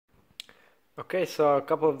Okay, so a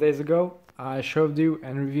couple of days ago I showed you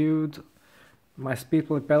and reviewed my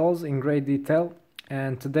Speedplay pedals in great detail,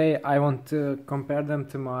 and today I want to compare them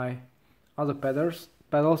to my other pedals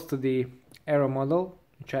to the Aero model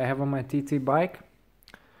which I have on my TT bike.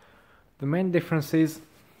 The main difference is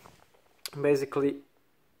basically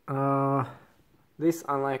this,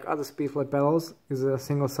 unlike other Speedplay pedals, is a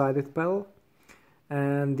single-sided pedal,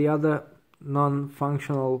 and the other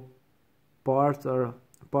non-functional part, or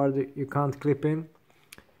part that you can't clip in,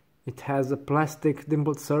 it has a plastic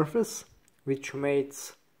dimpled surface which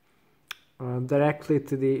mates directly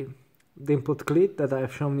to the dimpled cleat that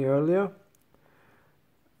I've shown you earlier,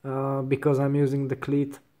 because I'm using the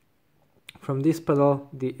cleat from this pedal,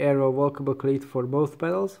 the Aero walkable cleat for both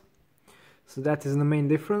pedals. So that is the main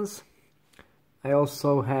difference. I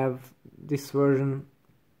also have this version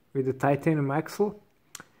with the titanium axle.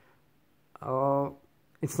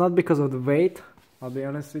 It's not because of the weight, I'll be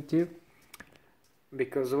honest with you,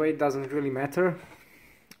 because weight doesn't really matter,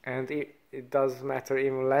 and it does matter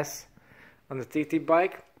even less on the TT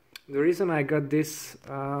bike. The reason I got this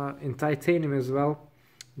in titanium as well,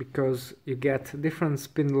 because you get different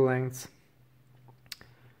spindle lengths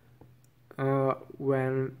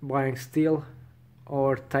when buying steel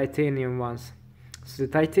or titanium ones. So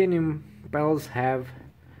the titanium pedals have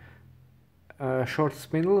a short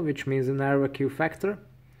spindle, which means a narrower Q factor,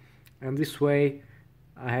 and this way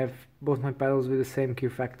I have both my pedals with the same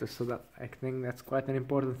Q factor, so that I think that's quite an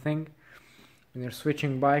important thing when you're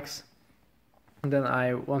switching bikes. And then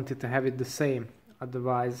I wanted to have it the same,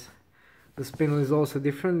 otherwise the spindle is also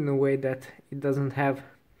different in a way that it doesn't have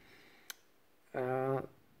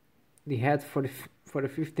the head for the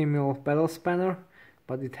 50mm pedal spanner,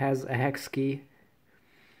 but it has a hex key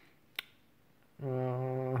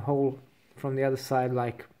hole from the other side,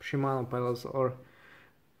 like Shimano pedals or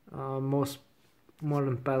most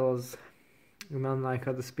modern pedals, unlike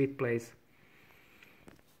other Speedplays.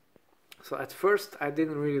 So at first I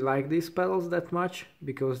didn't really like these pedals that much,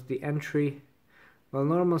 because the entry, well,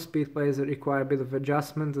 normal Speedplays require a bit of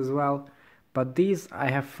adjustment as well, but these I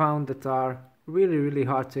have found that are really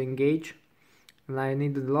hard to engage, and I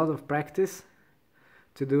needed a lot of practice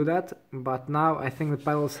to do that. But now I think the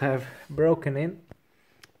pedals have broken in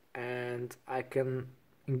and I can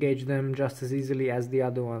engage them just as easily as the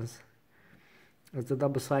other ones, as the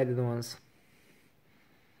double-sided ones.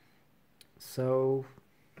 So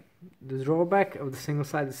the drawback of the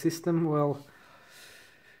single-sided system, well,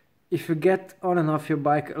 if you get on and off your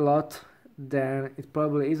bike a lot, then it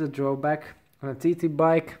probably is a drawback. On a TT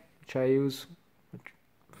bike, which I use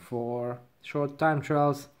for short time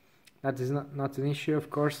trials, that is not an issue, of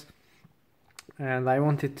course, and I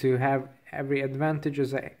wanted to have every advantage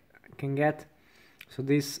as I can get. So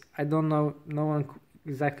this, I don't know, no one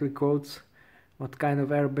exactly quotes what kind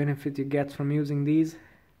of aero benefit you get from using these,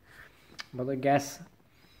 but I guess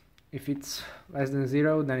if it's less than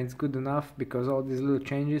 0, then it's good enough, because all these little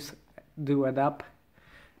changes do add up,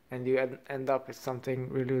 and you end up with something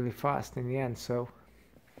really fast in the end. So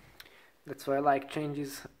that's why I like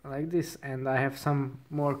changes like this, and I have some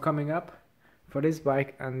more coming up for this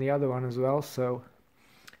bike and the other one as well. So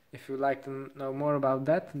if you'd like to know more about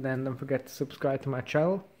that, then don't forget to subscribe to my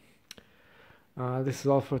channel. This is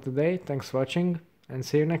all for today. Thanks for watching, and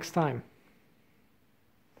see you next time.